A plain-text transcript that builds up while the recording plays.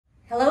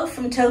Hello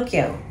from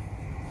Tokyo.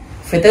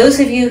 For those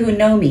of you who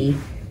know me,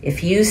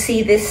 if you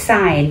see this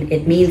sign,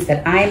 it means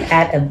that I'm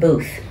at a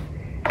booth.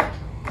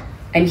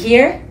 I'm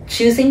here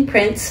choosing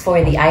prints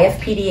for the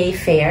IFPDA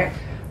fair,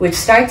 which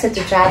starts at the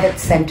Javits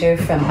Center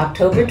from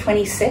October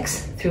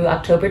 26th through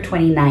October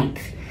 29th.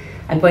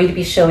 I'm going to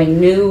be showing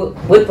new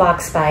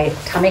woodblocks by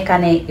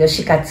Tamekane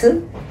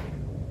Yoshikatsu.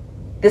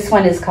 This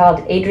one is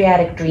called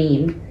Adriatic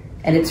Dream,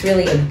 and it's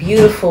really a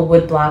beautiful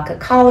woodblock, a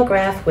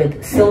collograph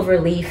with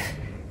silver leaf,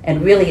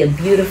 and really a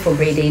beautiful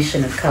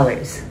gradation of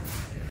colors.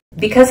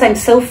 Because I'm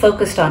so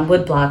focused on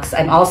woodblocks,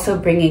 I'm also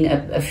bringing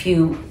a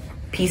few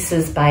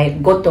pieces by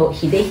Goto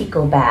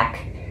Hidehiko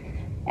back,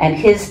 and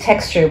his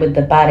texture with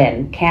the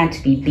baren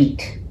can't be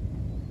beat.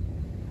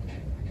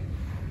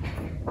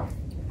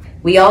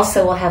 We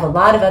also will have a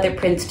lot of other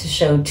prints to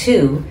show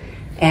too,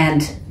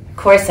 and of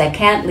course I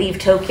can't leave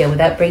Tokyo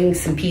without bringing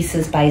some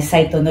pieces by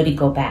Saito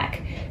Noriko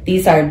back.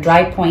 These are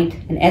dry point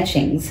and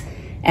etchings,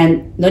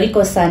 and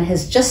Noriko-san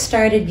has just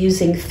started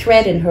using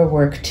thread in her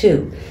work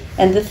too,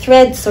 and the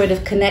thread sort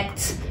of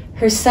connects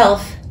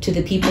herself to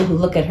the people who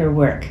look at her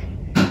work.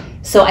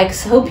 So I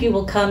hope you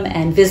will come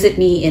and visit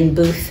me in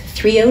booth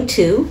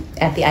 302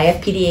 at the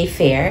IFPDA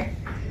fair.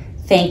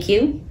 Thank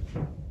you.